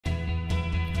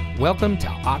Welcome to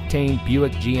Octane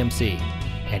Buick GMC,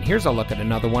 and here's a look at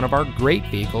another one of our great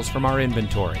vehicles from our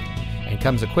inventory, and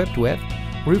comes equipped with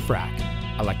roof rack,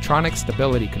 electronic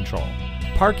stability control,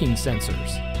 parking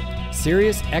sensors,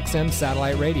 Sirius XM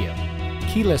satellite radio,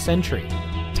 keyless entry,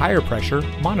 tire pressure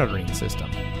monitoring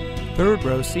system, third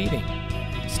row seating,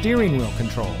 steering wheel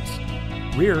controls,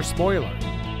 rear spoiler,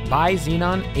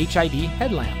 bi-xenon HID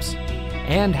headlamps,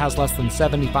 and has less than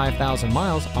 75,000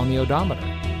 miles on the odometer.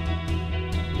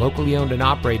 Locally owned and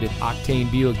operated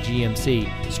Octane Buick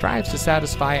GMC strives to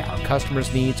satisfy our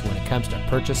customers' needs when it comes to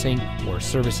purchasing or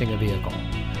servicing a vehicle.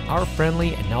 Our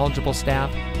friendly and knowledgeable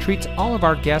staff treats all of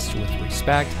our guests with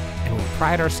respect, and we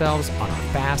pride ourselves on our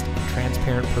fast and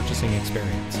transparent purchasing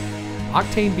experience.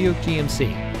 Octane Buick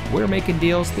GMC, we're making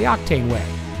deals the Octane way.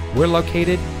 We're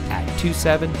located at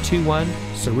 2721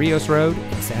 Cerrillos Road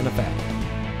in Santa Fe.